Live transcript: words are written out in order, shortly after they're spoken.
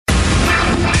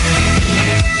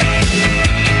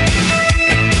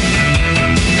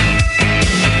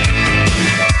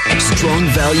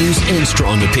values and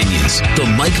strong opinions. The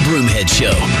Mike Broomhead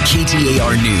Show.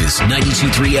 KTAR News,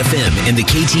 92.3 FM, and the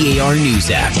KTAR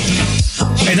News app.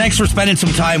 Hey, thanks for spending some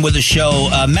time with the show.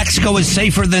 Mexico is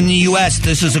safer than the U.S.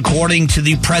 This is according to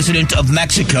the president of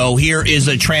Mexico. Here is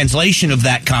a translation of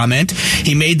that comment.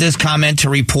 He made this comment to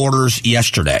reporters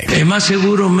yesterday.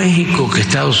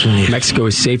 Mexico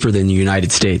is safer than the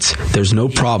United States. There's no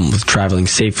problem with traveling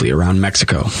safely around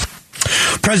Mexico.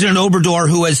 President Obrador,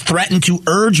 who has threatened to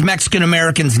urge Mexican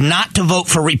Americans not to vote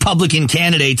for Republican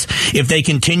candidates if they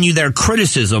continue their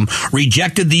criticism,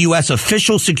 rejected the U.S.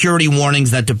 official security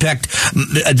warnings that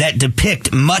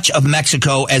depict much of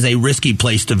Mexico as a risky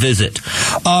place to visit.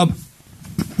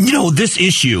 This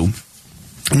issue,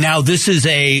 now this is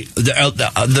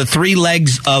the three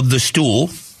legs of the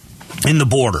stool in the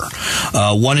border.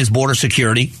 One is border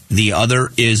security, the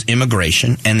other is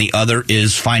immigration, and the other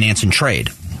is finance and trade.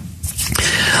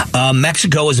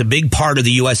 Mexico is a big part of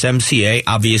the USMCA,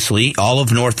 obviously, all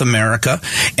of North America,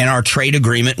 and our trade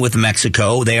agreement with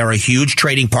Mexico. They are a huge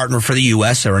trading partner for the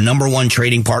U.S. They're a number one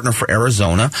trading partner for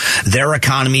Arizona. Their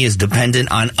economy is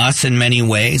dependent on us in many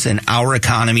ways, and our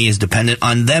economy is dependent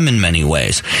on them in many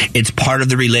ways. It's part of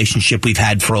the relationship we've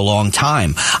had for a long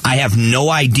time. I have no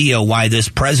idea why this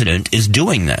president is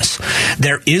doing this.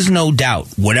 There is no doubt,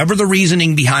 whatever the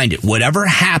reasoning behind it, whatever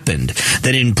happened,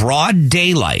 that in broad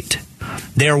daylight,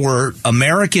 there were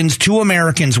two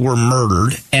Americans were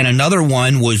murdered, and another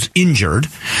one was injured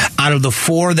out of the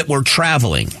four that were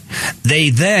traveling. They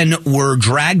then were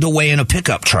dragged away in a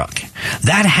pickup truck.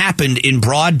 That happened in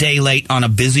broad daylight on a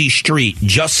busy street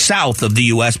just south of the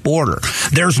U.S. border.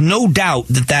 There's no doubt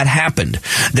that happened.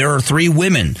 There are three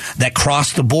women that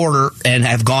crossed the border and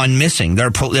have gone missing.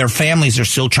 Their families are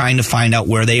still trying to find out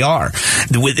where they are.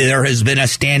 There has been a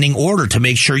standing order to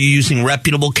make sure you're using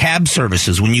reputable cab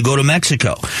services when you go to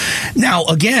Mexico. Now,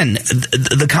 again,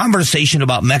 the conversation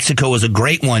about Mexico is a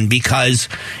great one because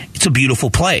it's a beautiful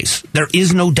place. There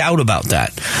is no doubt about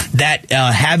that. That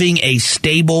having a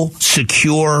stable,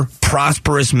 secure,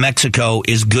 prosperous Mexico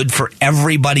is good for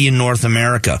everybody in North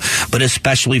America, but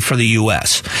especially for the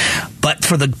U.S. But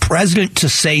for the president to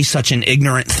say such an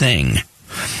ignorant thing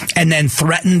and then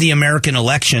threaten the American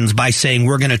elections by saying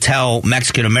we're going to tell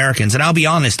Mexican Americans, and I'll be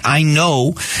honest, I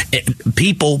know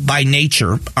people by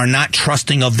nature are not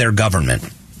trusting of their government.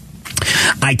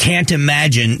 I can't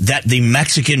imagine that the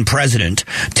Mexican president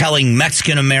telling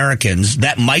Mexican Americans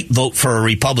that might vote for a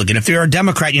Republican. If you're a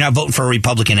Democrat, you're not voting for a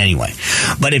Republican anyway.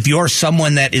 But if you're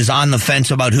someone that is on the fence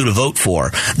about who to vote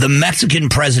for, the Mexican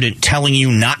president telling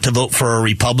you not to vote for a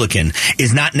Republican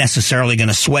is not necessarily going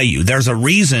to sway you. There's a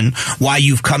reason why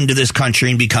you've come to this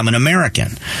country and become an American,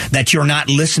 that you're not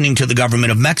listening to the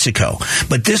government of Mexico.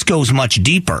 But this goes much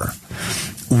deeper.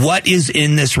 What is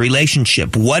in this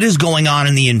relationship? What is going on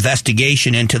in the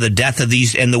investigation into the death of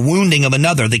these and the wounding of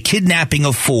another, the kidnapping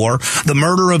of 4, the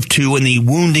murder of 2, and the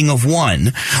wounding of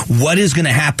 1? What is going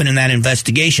to happen in that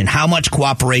investigation? How much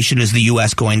cooperation is the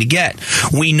U.S. going to get?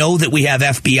 We know that we have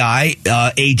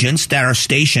FBI agents that are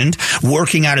stationed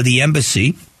working out of the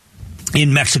embassy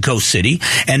in Mexico.See,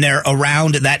 and they're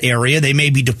around that area. They may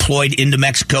be deployed into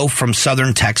Mexico from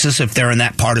southern Texas if they're in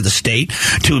that part of the state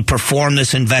to perform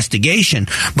this investigation.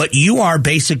 But you are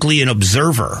basically an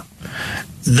observer.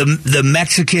 The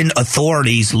Mexican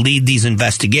authorities lead these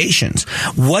investigations.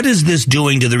 What is this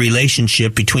doing to the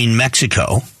relationship between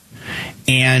Mexico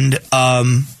and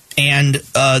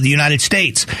the United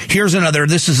States? Here's another.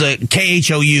 This is a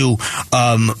KHOU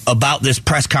about this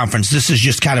press conference. This is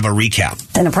just kind of a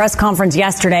recap. In a press conference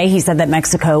yesterday, he said that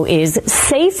Mexico is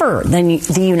safer than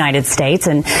the United States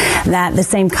and that the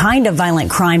same kind of violent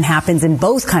crime happens in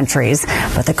both countries,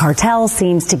 but the cartel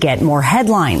seems to get more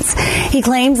headlines. He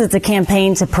claims it's a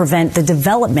campaign to prevent the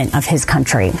development of his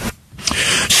country.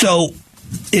 So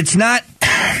it's not...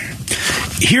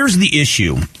 Here's the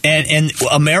issue, and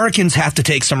Americans have to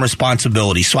take some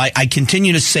responsibility. So I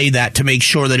continue to say that to make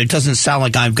sure that it doesn't sound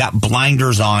like I've got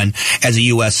blinders on as a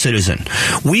U.S. citizen.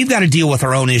 We've got to deal with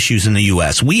our own issues in the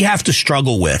U.S. We have to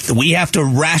struggle with, we have to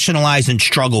rationalize and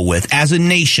struggle with, as a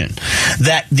nation,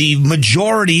 that the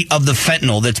majority of the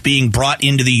fentanyl that's being brought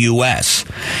into the U.S.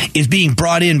 is being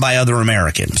brought in by other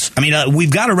Americans. I mean,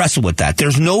 we've got to wrestle with that.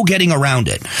 There's no getting around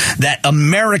it, that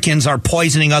Americans are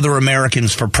poisoning other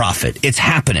Americans for profit. It's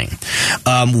happening.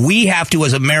 We have to,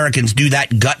 as Americans, do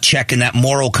that gut check and that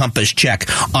moral compass check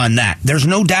on that. There's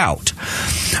no doubt.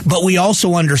 But we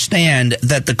also understand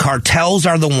that the cartels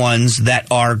are the ones that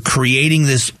are creating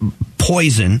this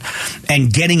poison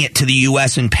and getting it to the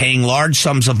U.S. and paying large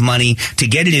sums of money to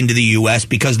get it into the U.S.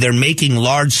 because they're making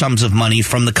large sums of money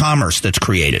from the commerce that's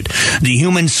created. The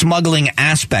human smuggling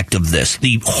aspect of this,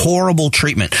 the horrible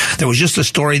treatment. There was just a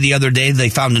story the other day. They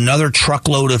found another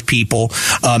truckload of people,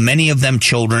 many of them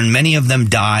children, many of them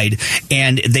died,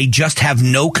 and they just have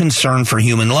no concern for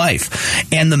human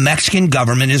life. And the Mexican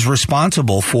government is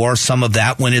responsible for some of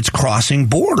that when it's crossing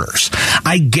borders.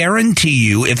 I guarantee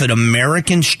you, if an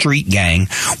American street gang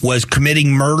was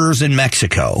committing murders in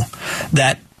Mexico,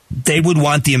 that they would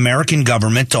want the American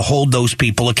government to hold those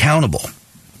people accountable.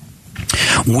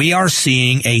 We are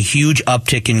seeing a huge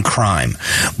uptick in crime.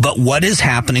 But what is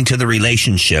happening to the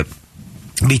relationship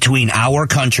between our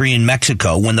country and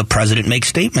Mexico when the president makes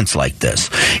statements like this?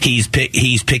 He's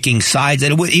picking sides.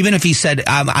 And even if he said,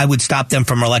 I would stop them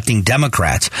from electing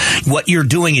Democrats, what you're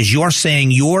doing is you're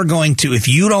saying you're going to, if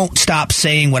you don't stop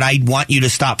saying what I want you to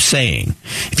stop saying,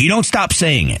 if you don't stop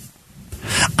saying it,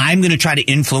 I'm going to try to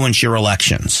influence your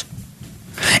elections.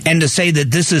 And to say that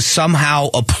this is somehow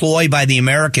a ploy by the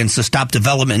Americans to stop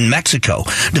development in Mexico.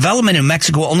 Development in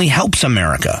Mexico only helps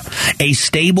America. A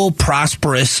stable,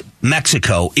 prosperous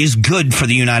Mexico is good for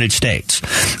the United States.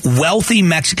 Wealthy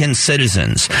Mexican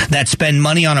citizens that spend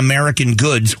money on American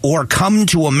goods or come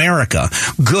to America,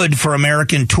 good for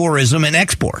American tourism and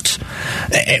exports.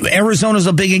 Arizona's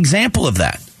a big example of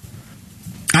that.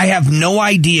 I have no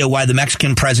idea why the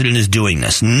Mexican president is doing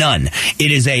this. None.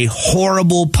 It is a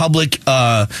horrible public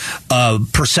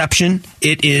perception.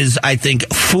 It is, I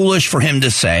think, foolish for him to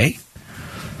say.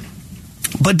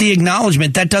 But the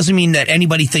acknowledgement, that doesn't mean that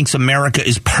anybody thinks America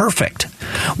is perfect.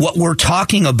 What we're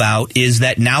talking about is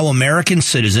that now American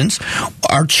citizens,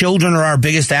 our children are our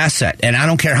biggest asset. And I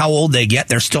don't care how old they get,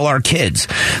 they're still our kids.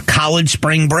 College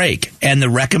spring break and the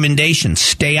recommendations,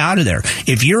 stay out of there.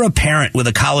 If you're a parent with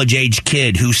a college-age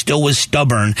kid who still was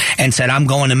stubborn and said, I'm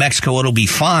going to Mexico, it'll be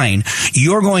fine,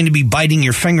 you're going to be biting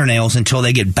your fingernails until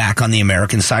they get back on the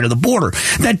American side of the border.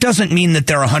 That doesn't mean that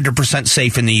they're 100%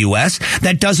 safe in the U.S.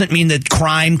 That doesn't mean that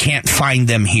crime can't find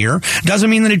them here. Doesn't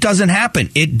mean that it doesn't happen.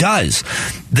 It does.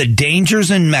 The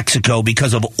dangers in Mexico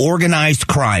because of organized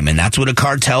crime, and that's what a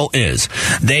cartel is,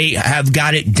 they have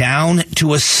got it down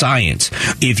to a science.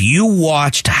 If you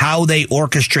watched how they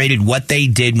orchestrated what they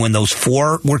did when those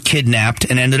 4 were kidnapped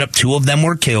and ended up 2 of them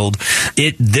were killed,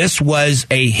 this was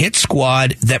a hit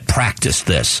squad that practiced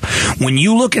this. When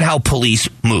you look at how police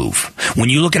move, when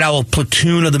you look at how a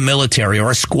platoon of the military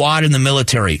or a squad in the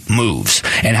military moves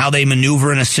and how they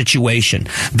maneuver in a situation,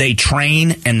 they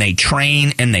train and they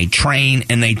train and they train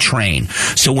and they train.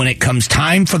 So when it comes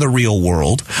time for the real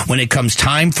world, when it comes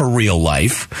time for real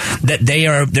life, that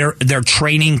their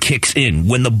training kicks in.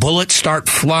 When the bullets start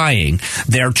flying,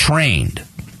 they're trained.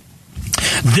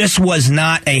 This was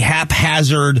not a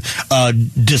haphazard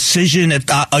decision at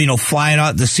flying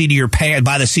out the seat of your pants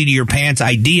by the seat of your pants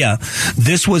idea.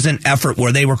 This was an effort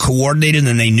where they were coordinated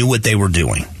and they knew what they were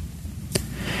doing.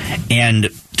 And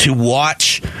to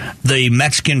watch the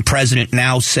Mexican president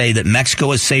now say that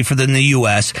Mexico is safer than the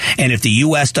U.S., and if the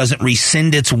U.S. doesn't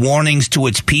rescind its warnings to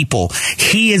its people,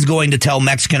 he is going to tell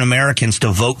Mexican Americans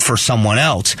to vote for someone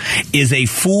else, is a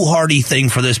foolhardy thing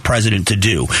for this president to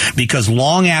do. Because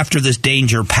long after this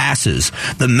danger passes,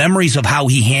 the memories of how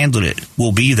he handled it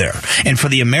will be there. And for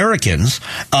the Americans,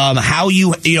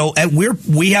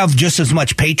 we have just as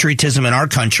much patriotism in our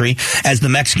country as the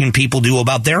Mexican people do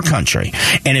about their country.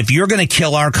 And if you're going to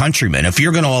kill our countrymen, if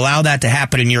you're going to allow that to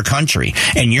happen in your country,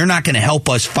 and you're not going to help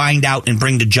us find out and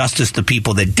bring to justice the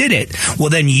people that did it, well,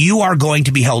 then you are going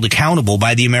to be held accountable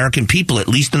by the American people, at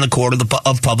least in the court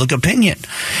of public opinion.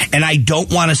 And I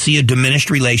don't want to see a diminished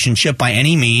relationship by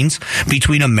any means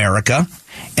between America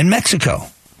and Mexico.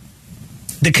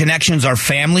 The connections are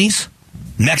families,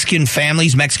 Mexican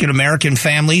families, Mexican-American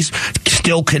families,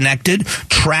 still connected,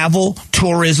 travel,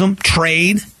 tourism,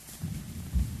 trade.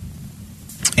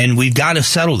 And we've got to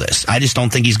settle this. I just don't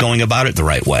think he's going about it the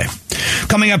right way.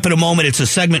 Coming up in a moment, it's a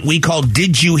segment we call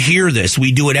Did You Hear This?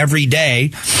 We do it every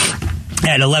day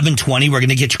at 11:20. We're going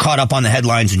to get you caught up on the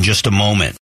headlines in just a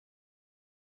moment.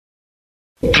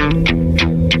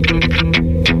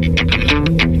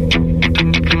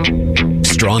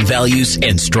 Strong values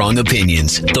and strong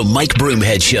opinions. The Mike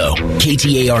Broomhead Show.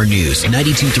 KTAR News,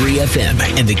 92.3 FM,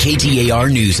 and the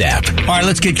KTAR News app. All right,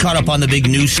 let's get caught up on the big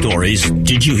news stories.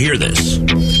 Did you hear this?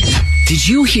 Did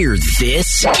you hear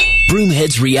this?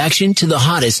 Broomhead's reaction to the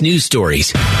hottest news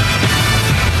stories.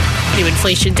 New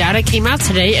inflation data came out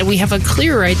today, and we have a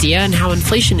clearer idea on how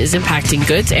inflation is impacting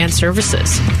goods and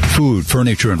services. Food,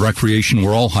 furniture, and recreation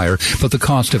were all higher, but the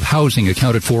cost of housing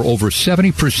accounted for over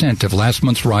 70% of last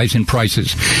month's rise in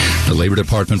prices. The Labor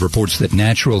Department reports that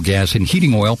natural gas and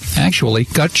heating oil actually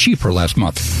got cheaper last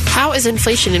month. How is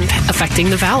inflation affecting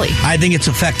the Valley? I think it's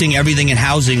affecting everything in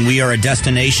housing. We are a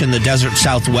destination. The desert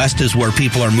Southwest is where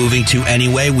people are moving to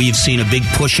anyway. We've seen a big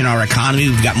push in our economy.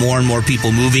 We've got more and more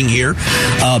people moving here.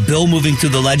 Bill moving through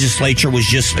the legislature was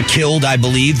just killed, I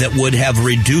believe, that would have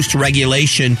reduced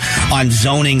regulation on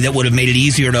zoning that would have made it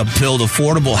easier to build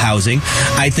affordable housing.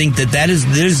 I think that is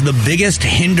the biggest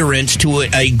hindrance to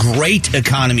a great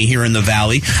economy here in the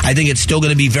Valley. I think it's still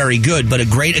going to be very good, but a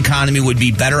great economy would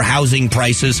be better housing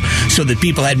prices so that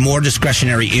people had more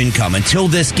discretionary income. Until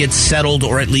this gets settled,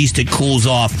 or at least it cools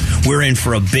off, we're in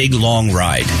for a big, long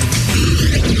ride.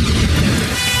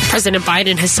 President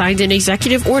Biden has signed an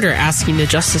executive order asking the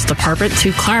Justice Department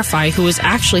to clarify who is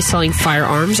actually selling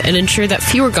firearms and ensure that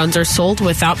fewer guns are sold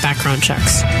without background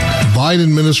checks. Biden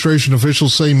administration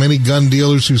officials say many gun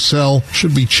dealers who sell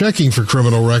should be checking for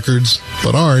criminal records,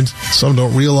 but aren't. Some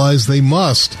don't realize they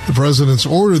must. The president's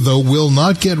order, though, will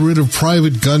not get rid of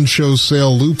private gun show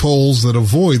sale loopholes that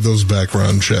avoid those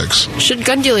background checks. Should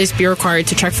gun dealers be required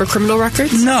to check for criminal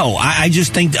records? No, I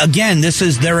just think, again,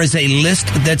 there is a list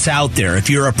that's out there. If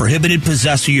you're a prohibited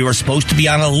possessor, you are supposed to be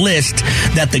on a list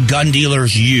that the gun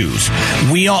dealers use.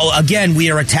 We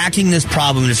are attacking this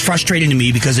problem, and it's frustrating to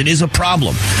me because it is a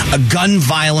problem. Gun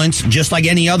violence, just like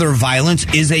any other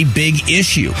violence, is a big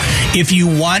issue. If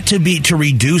you want to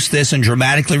reduce this and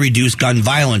dramatically reduce gun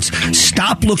violence,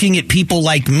 stop looking at people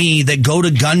like me that go to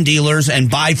gun dealers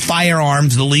and buy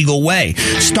firearms the legal way.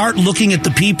 Start looking at the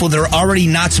people that are already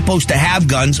not supposed to have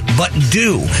guns, but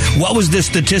do. What was the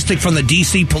statistic from the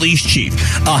D.C. police chief?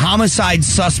 A homicide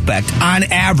suspect, on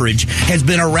average, has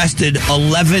been arrested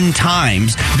 11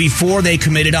 times before they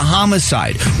committed a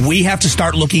homicide. We have to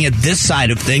start looking at this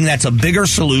side of things. That's a bigger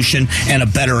solution and a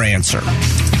better answer.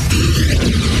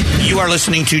 You are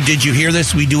listening to Did You Hear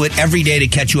This? We do it every day to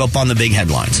catch you up on the big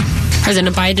headlines.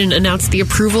 President Biden announced the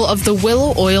approval of the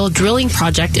Willow Oil drilling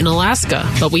project in Alaska,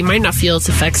 but we might not feel its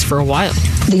effects for a while.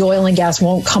 The oil and gas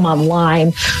won't come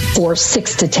online for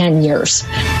 6 to 10 years.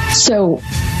 So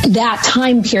that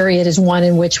time period is one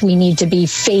in which we need to be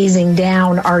phasing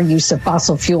down our use of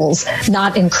fossil fuels,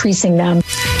 not increasing them.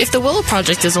 If the Willow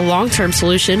project is a long-term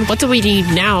solution, what do we need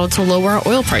now to lower our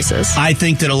oil prices? I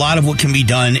think that a lot of what can be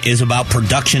done is about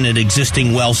production at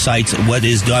existing well sites, what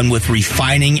is done with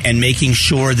refining and making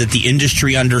sure that the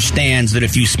industry understands that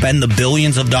if you spend the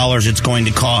billions of dollars it's going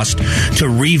to cost to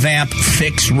revamp,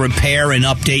 fix, repair, and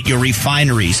update your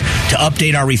refineries, to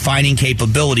update our refining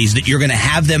capabilities, that you're going to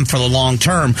have them for the long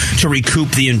term to recoup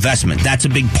the investment. That's a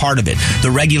big part of it.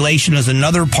 The regulation is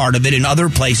another part of it in other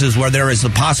places where there is the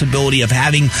possibility of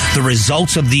having the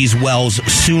results of these wells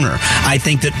sooner. I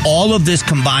think that all of this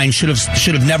combined should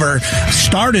have never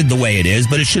started the way it is,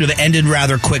 but it should have ended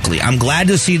rather quickly. I'm glad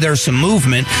to see there's some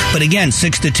movement, but again,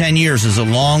 6 to 10 years is a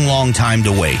long, long time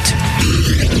to wait.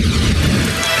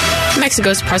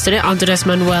 Mexico's President Andrés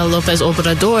Manuel López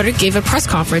Obrador gave a press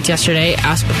conference yesterday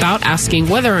about asking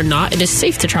whether or not it is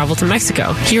safe to travel to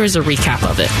Mexico. Here is a recap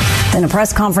of it. In a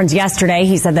press conference yesterday,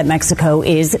 he said that Mexico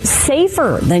is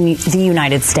safer than the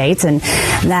United States and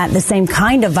that the same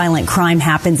kind of violent crime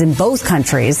happens in both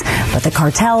countries, but the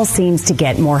cartel seems to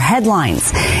get more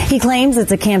headlines. He claims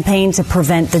it's a campaign to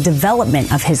prevent the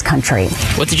development of his country.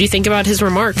 What did you think about his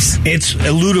remarks? It's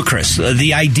ludicrous.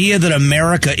 The idea that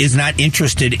America is not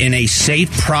interested in a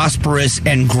safe, prosperous,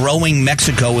 and growing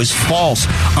Mexico is false.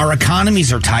 Our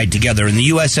economies are tied together. In the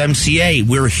USMCA,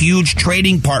 we're huge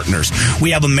trading partners.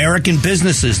 We have American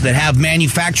businesses that have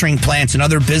manufacturing plants and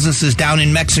other businesses down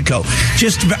in Mexico.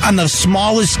 Just on the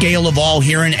smallest scale of all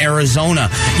here in Arizona,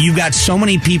 you've got so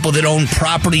many people that own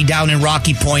property down in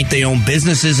Rocky Point. They own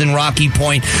businesses in Rocky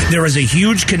Point. There is a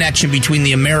huge connection between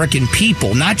the American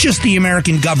people, not just the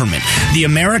American government, the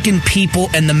American people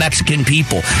and the Mexican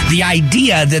people. The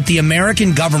idea that the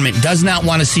American government does not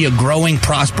want to see a growing,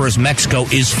 prosperous Mexico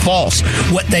is false.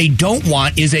 What they don't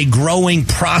want is a growing,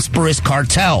 prosperous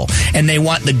cartel. And they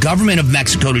want the government of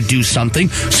Mexico to do something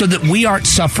so that we aren't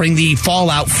suffering the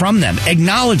fallout from them.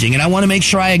 Acknowledging, and I want to make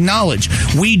sure I acknowledge,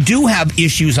 we do have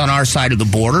issues on our side of the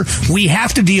border. We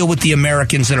have to deal with the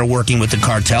Americans that are working with the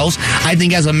cartels. I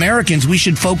think as Americans, we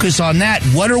should focus on that.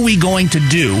 What are we going to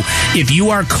do if you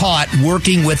are caught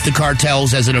working with the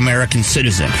cartels as an American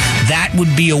citizen? That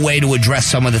would be a way to address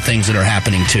some of the things that are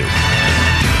happening too.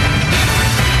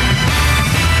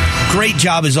 Great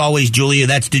job as always, Julia.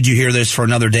 That's Did You Hear This for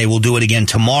another day. We'll do it again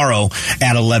tomorrow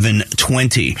at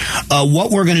 11:20.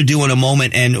 What we're going to do in a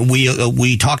moment, and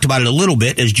we talked about it a little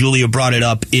bit as Julia brought it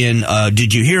up in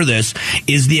Did You Hear This,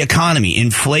 is the economy.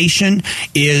 Inflation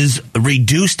is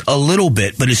reduced a little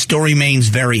bit, but it still remains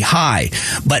very high.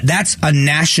 But that's a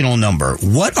national number.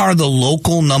 What are the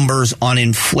local numbers on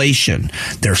inflation?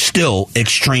 They're still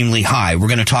extremely high. We're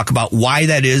going to talk about why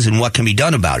that is and what can be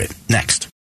done about it next.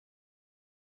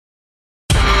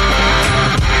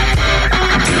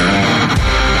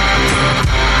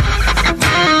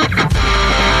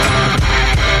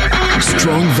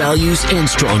 Strong values and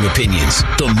strong opinions.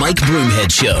 The Mike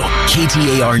Broomhead Show.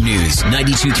 KTAR News,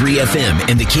 92.3 FM,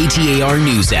 and the KTAR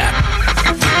News app.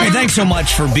 Hey, thanks so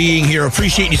much for being here.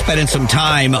 Appreciate you spending some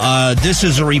time. This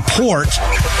is a report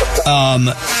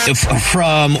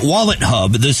from Wallet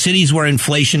Hub, the cities where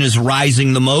inflation is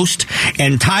rising the most,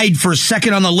 and tied for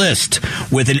second on the list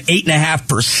with an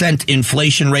 8.5%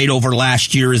 inflation rate over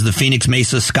last year is the Phoenix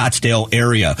Mesa Scottsdale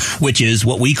area, which is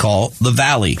what we call the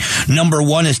Valley. Number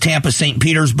one is Tampa St.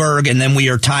 Petersburg, and then we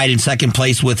are tied in second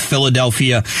place with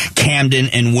Philadelphia, Camden,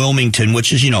 and Wilmington,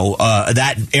 which is,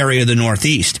 that area of the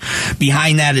Northeast.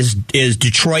 Behind that is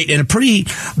Detroit, and a pretty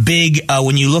big,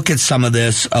 when you look at some of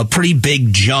this, a pretty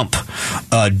big jump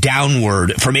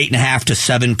downward from 8.5% to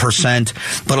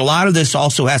 7%. But a lot of this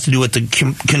also has to do with the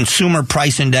consumer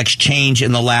price index change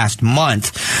in the last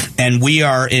month, and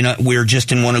we're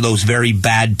just in one of those very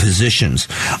bad positions.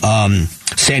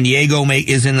 San Diego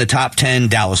is in the top 10,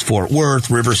 Dallas-Fort Worth,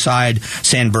 Riverside,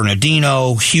 San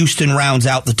Bernardino, Houston rounds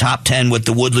out the top 10 with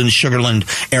the Woodlands,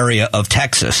 Sugarland area of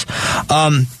Texas.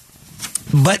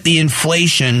 But the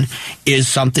inflation is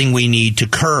something we need to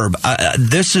curb.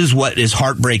 This is what is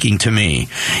heartbreaking to me,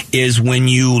 is when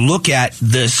you look at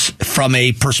this from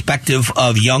a perspective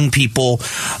of young people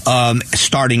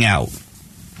starting out.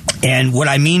 And what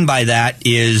I mean by that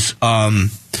is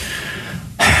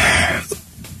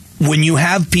when you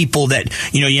have people that,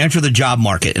 you enter the job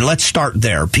market, and let's start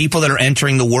there, people that are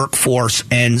entering the workforce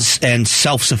and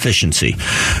self-sufficiency.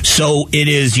 So it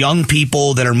is young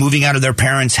people that are moving out of their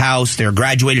parents' house, they're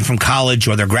graduating from college,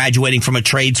 or they're graduating from a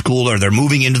trade school, or they're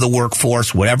moving into the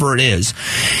workforce, whatever it is.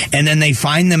 And then they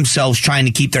find themselves trying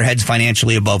to keep their heads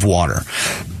financially above water.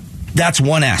 That's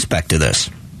one aspect of this.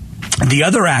 The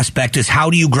other aspect is, how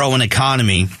do you grow an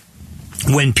economy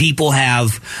when people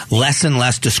have less and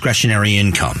less discretionary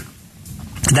income?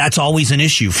 That's always an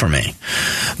issue for me.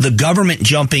 The government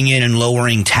jumping in and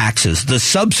lowering taxes, the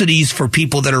subsidies for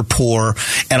people that are poor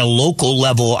at a local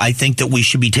level. I think that we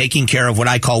should be taking care of what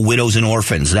I call widows and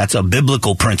orphans. That's a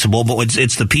biblical principle, but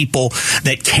it's the people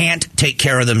that can't take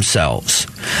care of themselves.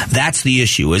 That's the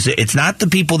issue. It's not the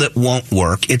people that won't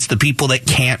work. It's the people that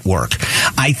can't work.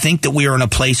 I think that we are in a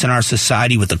place in our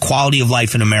society with the quality of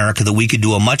life in America that we could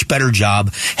do a much better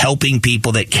job helping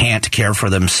people that can't care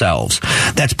for themselves.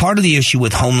 That's part of the issue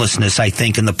with homelessness, I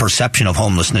think, and the perception of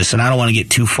homelessness. And I don't want to get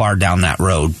too far down that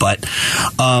road, but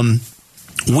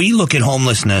we look at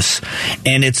homelessness,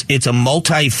 and it's a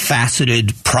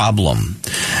multifaceted problem.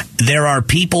 There are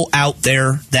people out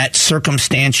there that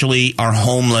circumstantially are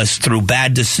homeless through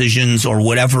bad decisions or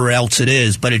whatever else it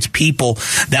is, but it's people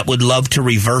that would love to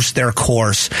reverse their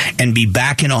course and be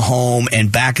back in a home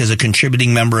and back as a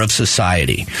contributing member of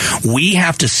society. We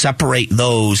have to separate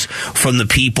those from the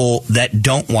people that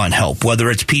don't want help, whether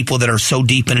it's people that are so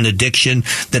deep in an addiction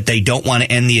that they don't want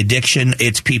to end the addiction.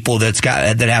 It's people that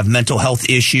have mental health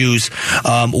issues,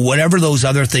 whatever those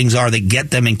other things are that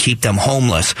get them and keep them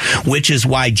homeless, which is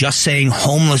why just saying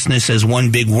homelessness as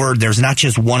one big word, there's not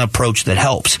just one approach that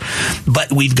helps.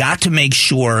 But we've got to make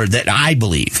sure that, I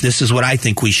believe, this is what I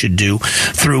think we should do,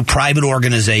 through private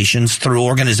organizations, through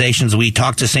organizations. We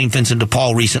talked to St. Vincent de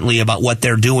Paul recently about what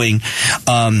they're doing,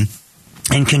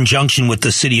 in conjunction with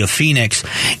the city of Phoenix,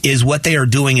 is what they are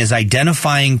doing is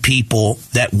identifying people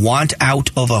that want out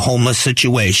of a homeless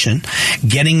situation,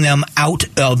 getting them out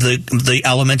of the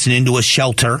elements and into a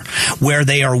shelter where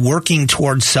they are working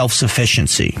towards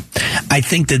self-sufficiency. I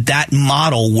think that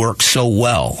model works so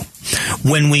well.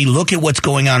 When we look at what's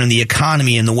going on in the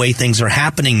economy and the way things are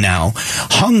happening now,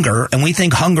 hunger, and we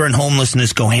think hunger and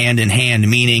homelessness go hand in hand,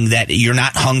 meaning that you're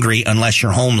not hungry unless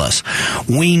you're homeless.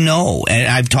 We know,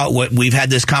 and we've had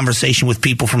this conversation with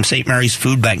people from St. Mary's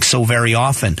Food Bank so very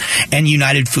often, and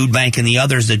United Food Bank and the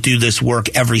others that do this work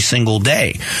every single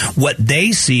day. What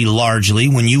they see largely,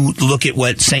 when you look at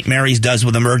what St. Mary's does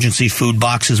with emergency food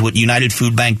boxes, what United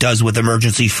Food Bank does with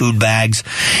emergency food bags,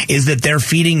 is that they're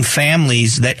feeding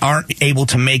families that aren't able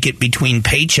to make it between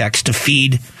paychecks to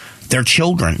feed their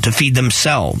children, to feed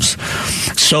themselves.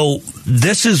 So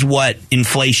this is what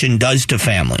inflation does to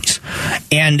families.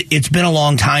 And it's been a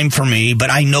long time for me, but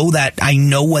I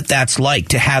know what that's like,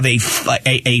 to have a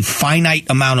finite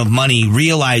amount of money,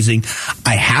 realizing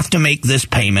I have to make this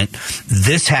payment.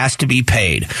 This has to be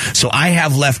paid. So I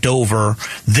have left over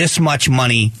this much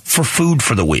money for food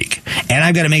for the week. And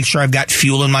I've got to make sure I've got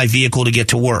fuel in my vehicle to get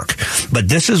to work. But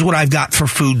this is what I've got for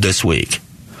food this week.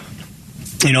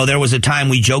 You know, there was a time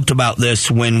we joked about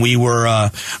this when we were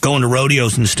going to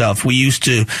rodeos and stuff. We used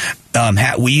to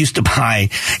buy.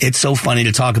 It's so funny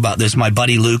to talk about this. My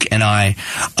buddy Luke and I,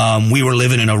 we were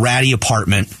living in a ratty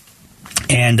apartment.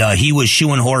 And he was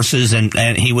shoeing horses, and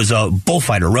he was a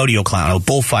bullfighter, rodeo clown, a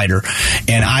bullfighter.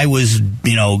 And I was,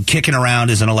 kicking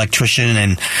around as an electrician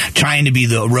and trying to be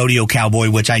the rodeo cowboy,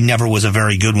 which I never was a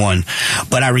very good one.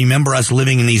 But I remember us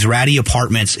living in these ratty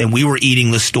apartments, and we were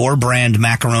eating the store brand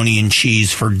macaroni and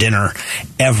cheese for dinner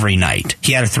every night.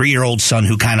 He had a 3-year-old son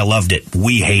who kind of loved it.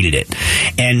 We hated it.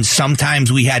 And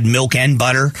sometimes we had milk and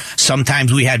butter.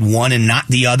 Sometimes we had one and not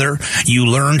the other. You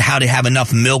learned how to have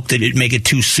enough milk that it'd make it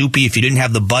too soupy if you didn't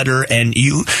have the butter, and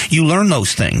you learn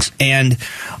those things. And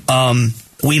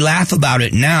we laugh about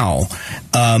it now.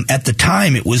 At the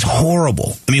time, it was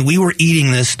horrible. I mean, we were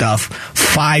eating this stuff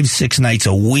 5-6 nights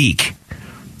a week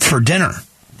for dinner,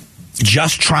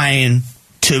 just trying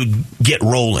to get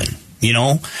rolling,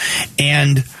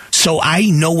 and so I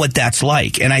know what that's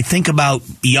like. And I think about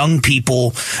young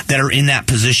people that are in that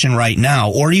position right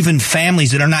now, or even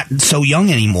families that are not so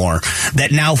young anymore,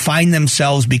 that now find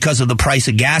themselves, because of the price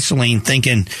of gasoline,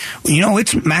 thinking,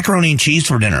 it's macaroni and cheese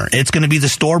for dinner. It's going to be the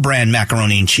store brand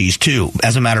macaroni and cheese too,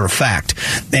 as a matter of fact.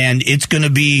 And it's going to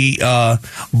be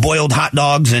boiled hot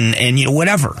dogs and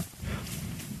whatever.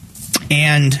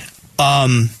 And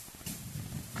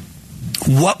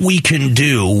what we can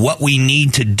do, what we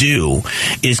need to do,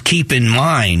 is keep in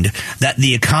mind that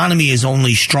the economy is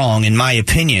only strong, in my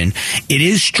opinion. It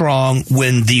is strong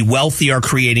when the wealthy are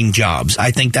creating jobs.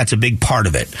 I think that's a big part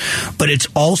of it. But it's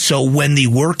also when the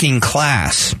working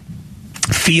class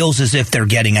feels as if they're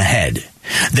getting ahead.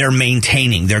 They're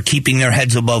maintaining. They're keeping their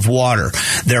heads above water.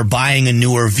 They're buying a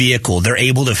newer vehicle. They're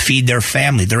able to feed their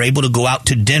family. They're able to go out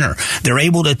to dinner. They're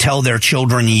able to tell their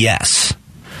children yes.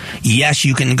 Yes,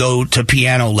 you can go to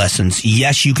piano lessons.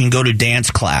 Yes, you can go to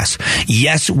dance class.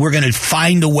 Yes, we're going to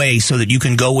find a way so that you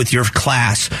can go with your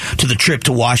class to the trip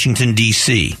to Washington,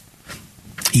 D.C.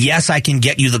 Yes, I can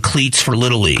get you the cleats for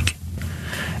Little League.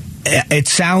 It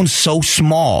sounds so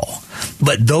small,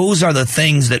 but those are the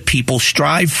things that people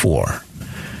strive for,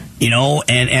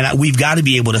 and we've got to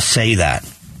be able to say that.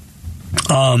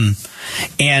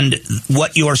 And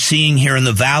what you're seeing here in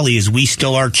the Valley is we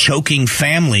still are choking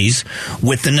families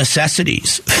with the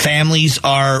necessities. Families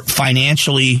are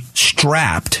financially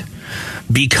strapped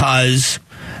because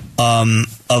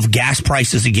of gas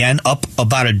prices, again, up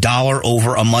about $1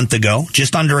 over a month ago,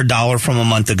 just under $1 from a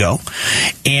month ago.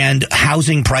 And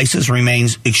housing prices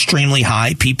remains extremely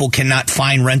high. People cannot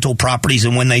find rental properties,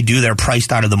 and when they do, they're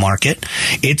priced out of the market.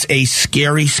 It's a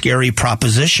scary, scary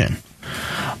proposition.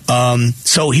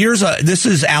 So this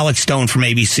is Alex Stone from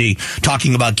ABC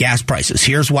talking about gas prices.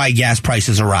 Here's why gas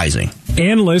prices are rising.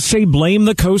 Analysts say blame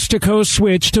the coast-to-coast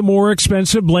switch to more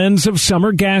expensive blends of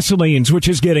summer gasolines, which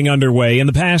is getting underway. In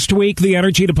the past week, the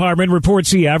Energy Department reports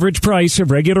the average price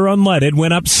of regular unleaded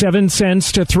went up 7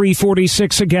 cents to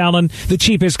 $3.46 a gallon. The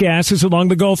cheapest gas is along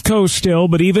the Gulf Coast still,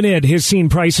 but even it has seen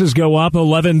prices go up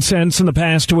 11 cents in the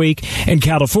past week, and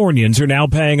Californians are now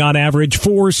paying on average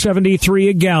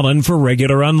 $4.73 a gallon for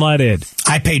regular unleaded.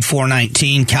 I paid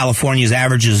 $4.19. California's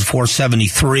average is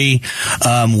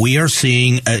 $4.73. We are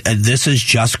seeing this is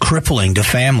just crippling to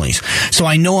families. So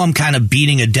I know I'm kind of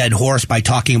beating a dead horse by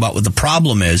talking about what the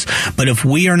problem is, but if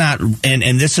we are not,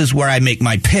 and this is where I make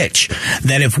my pitch,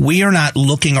 that if we are not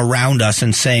looking around us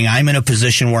and saying, I'm in a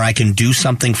position where I can do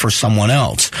something for someone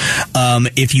else,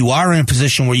 if you are in a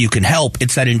position where you can help,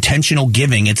 it's that intentional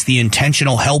giving, it's the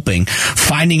intentional helping,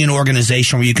 finding an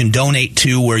organization where you can donate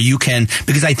to, where you can,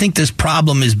 because I think this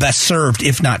problem is best served,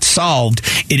 if not solved,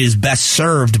 it is best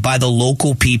served by the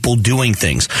local people doing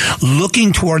things,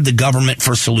 looking toward the government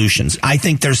for solutions. I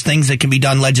think there's things that can be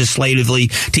done legislatively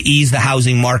to ease the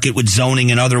housing market with zoning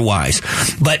and otherwise.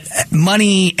 But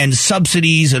money and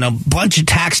subsidies and a bunch of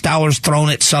tax dollars thrown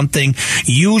at something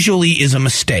usually is a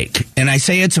mistake. And I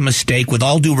say it's a mistake with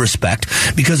all due respect,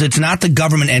 because it's not the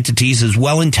government entities, as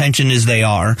well-intentioned as they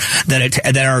are,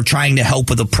 that are trying to help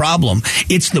with the problem.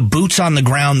 It's the boots on the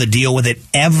ground that deal with it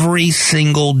every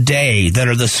single day that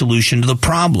are the solution to the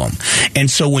problem. And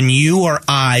so when you or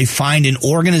I find an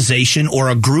organization or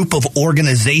a group of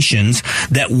organizations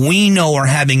that we know are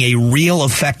having a real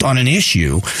effect on an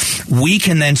issue, we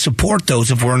can then support those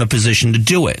if we're in a position to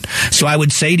do it. So I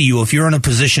would say to you, if you're in a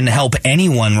position to help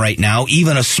anyone right now,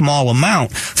 even a small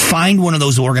amount, find one of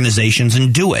those organizations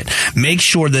and do it. Make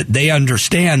sure that they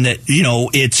understand that,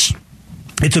 it's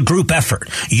a group effort.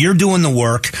 You're doing the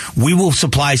work. We will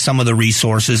supply some of the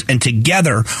resources, and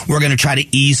together we're going to try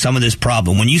to ease some of this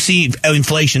problem. When you see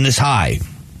inflation this high,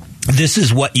 this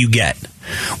is what you get.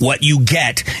 What you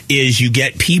get is you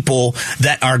get people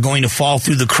that are going to fall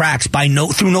through the cracks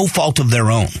through no fault of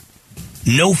their own.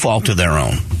 No fault of their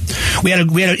own. We had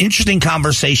an interesting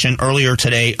conversation earlier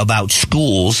today about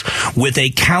schools with a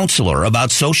counselor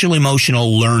about social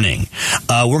emotional learning.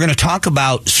 We're going to talk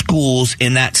about schools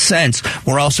in that sense.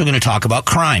 We're also going to talk about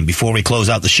crime before we close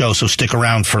out the show, so stick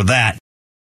around for that.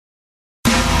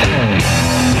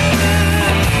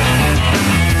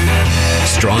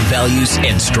 Strong values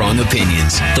and strong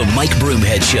opinions. The Mike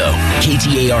Broomhead Show.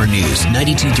 KTAR News,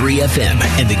 92.3 FM,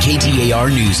 and the KTAR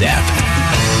News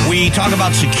app. We talk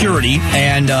about security,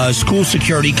 and school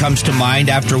security comes to mind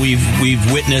after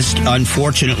we've witnessed,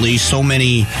 unfortunately, so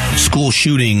many school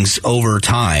shootings over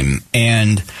time.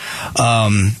 And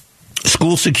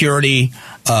school security,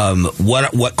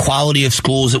 what quality of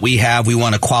schools that we have. We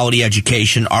want a quality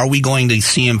education. Are we going to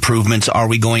see improvements? Are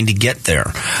we going to get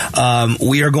there?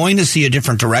 We are going to see a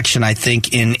different direction, I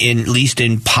think, in at least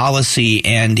in policy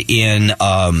and in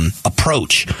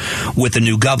approach with the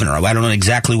new governor. I don't know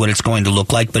exactly what it's going to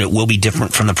look like, but it will be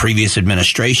different from the previous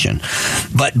administration.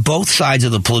 But both sides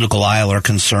of the political aisle are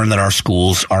concerned that our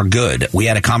schools are good. We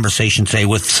had a conversation today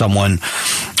with someone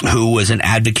who was an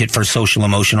advocate for social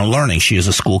emotional learning. She is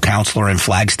a school counselor in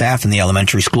Flagstaff in the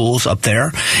elementary schools up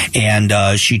there,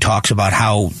 and she talks about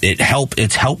how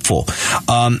it's helpful.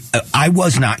 I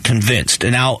was not convinced,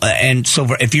 and so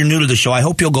if you're new to the show, I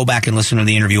hope you'll go back and listen to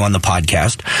the interview on the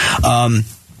podcast.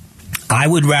 I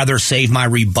would rather save my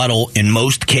rebuttal in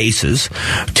most cases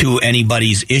to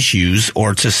anybody's issues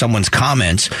or to someone's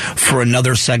comments for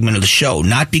another segment of the show.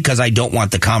 Not because I don't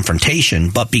want the confrontation,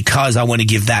 but because I want to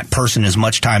give that person as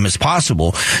much time as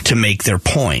possible to make their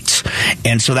points.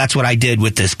 And so that's what I did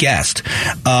with this guest.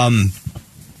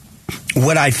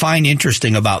 What I find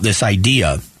interesting about this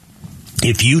idea,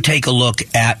 if you take a look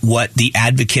at what the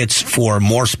advocates for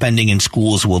more spending in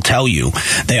schools will tell you,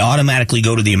 they automatically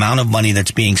go to the amount of money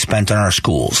that's being spent on our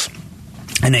schools.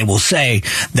 And they will say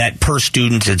that per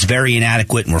student, it's very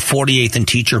inadequate, and we're 48th in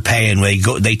teacher pay, and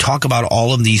they talk about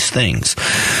all of these things.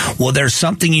 Well, there's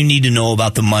something you need to know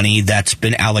about the money that's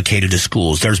been allocated to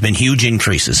schools. There's been huge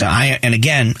increases. And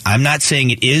again, I'm not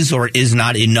saying it is or it is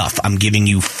not enough. I'm giving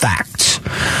you facts.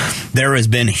 There has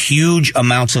been huge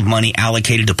amounts of money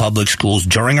allocated to public schools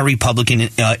during a Republican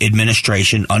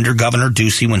administration under Governor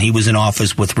Ducey when he was in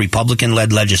office with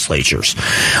Republican-led legislatures.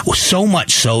 So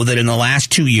much so that in the last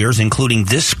 2 years, including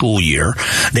this school year,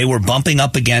 they were bumping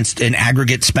up against an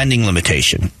aggregate spending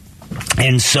limitation.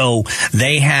 And so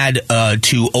they had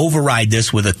to override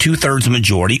this with a 2/3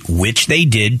 majority, which they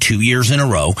did 2 years in a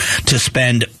row, to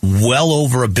spend well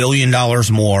over $1 billion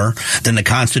more than the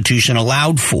Constitution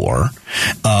allowed for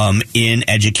in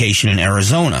education in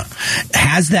Arizona.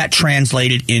 Has that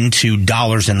translated into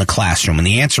dollars in the classroom? And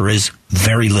the answer is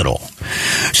very little.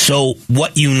 So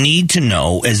what you need to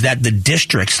know is that the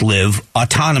districts live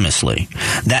autonomously,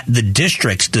 that the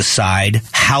districts decide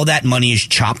how that money is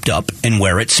chopped up and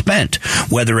where it's spent,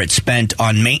 whether it's spent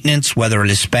on maintenance, whether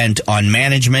it is spent on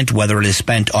management, whether it is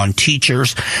spent on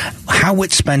teachers, how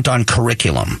it's spent on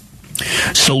curriculum.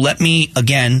 So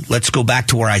let's go back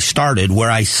to where I started, where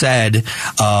I said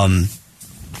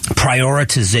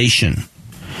prioritization.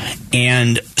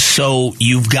 And so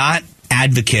you've got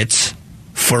advocates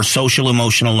for social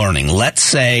emotional learning. Let's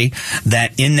say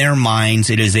that in their minds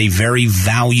it is a very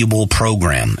valuable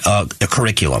program, a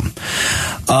curriculum.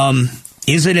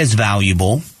 Is it as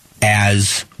valuable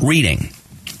as reading?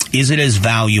 Is it as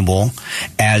valuable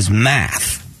as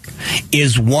math?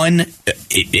 Is one,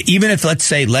 even if let's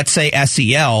say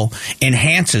SEL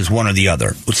enhances one or the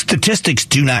other, statistics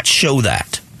do not show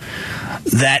that.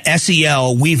 That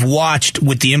SEL, we've watched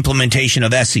with the implementation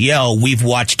of SEL, we've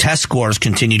watched test scores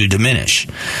continue to diminish.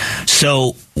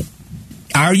 So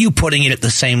are you putting it at the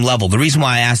same level? The reason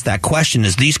why I asked that question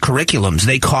is these curriculums,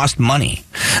 they cost money.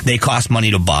 They cost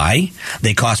money to buy.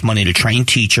 They cost money to train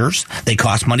teachers. They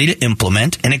cost money to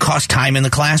implement. And it costs time in the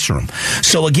classroom.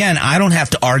 So again, I don't have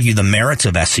to argue the merits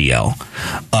of SEL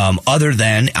other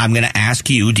than I'm going to ask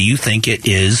you, do you think it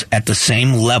is at the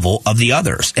same level of the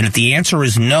others? And if the answer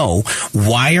is no,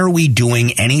 why are we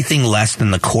doing anything less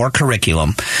than the core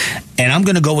curriculum? And I'm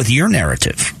going to go with your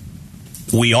narrative.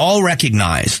 we all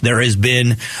recognize there has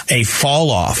been a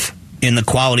fall off in the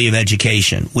quality of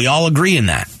education. We all agree in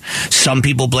that. Some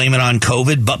people blame it on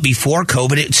COVID, but before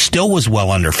COVID, it still was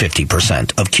well under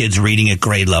 50% of kids reading at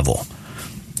grade level.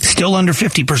 Still under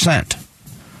 50%.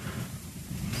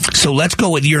 So let's go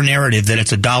with your narrative that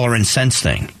it's a dollar and cents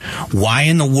thing. Why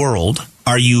in the world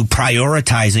are you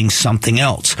prioritizing something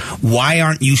else? Why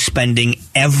aren't you spending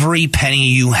every penny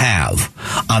you have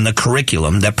on the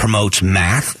curriculum that promotes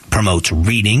math, promotes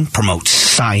reading, promotes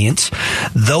science,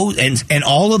 those and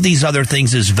all of these other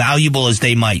things, as valuable as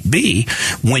they might be?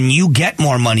 When you get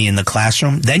more money in the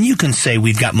classroom, then you can say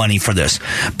we've got money for this.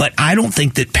 But I don't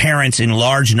think that parents in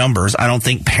large numbers, I don't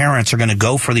think parents are going to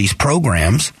go for these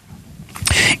programs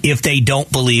if they don't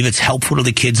believe it's helpful to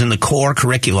the kids in the core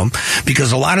curriculum,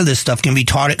 because a lot of this stuff can be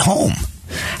taught at home.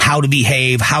 How to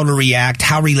behave, how to react,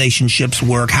 how relationships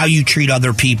work, how you treat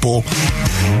other people.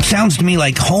 Sounds to me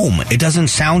like home. It doesn't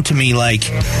sound to me like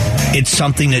it's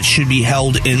something that should be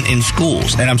held in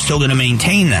schools, and I'm still going to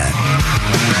maintain that.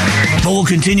 But we'll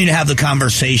continue to have the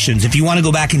conversations. If you want to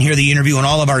go back and hear the interview and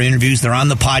all of our interviews, they're on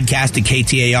the podcast at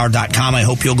KTAR.com. I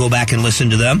hope you'll go back and listen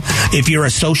to them. If you're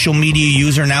a social media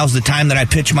user, now's the time that I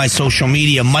pitch my social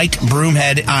media. Mike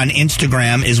Broomhead on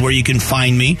Instagram is where you can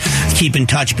find me. Keep in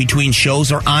touch between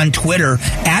shows, or on Twitter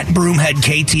at Broomhead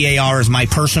KTAR is my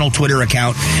personal Twitter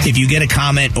account. If you get a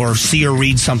comment or see or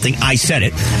read something, I said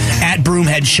it. At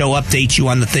Broomhead Show updates you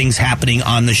on the things happening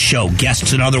on the show,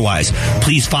 guests and otherwise.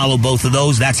 Please follow both of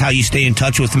those. That's how you stay in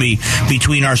touch with me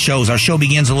between our shows. Our show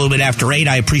begins a little bit after 8.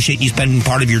 I appreciate you spending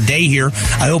part of your day here.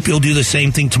 I hope you'll do the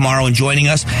same thing tomorrow and joining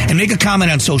us. And make a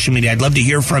comment on social media. I'd love to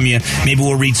hear from you. Maybe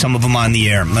we'll read some of them on the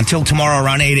air. Until tomorrow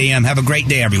around 8 a.m., have a great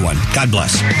day, everyone. God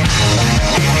bless.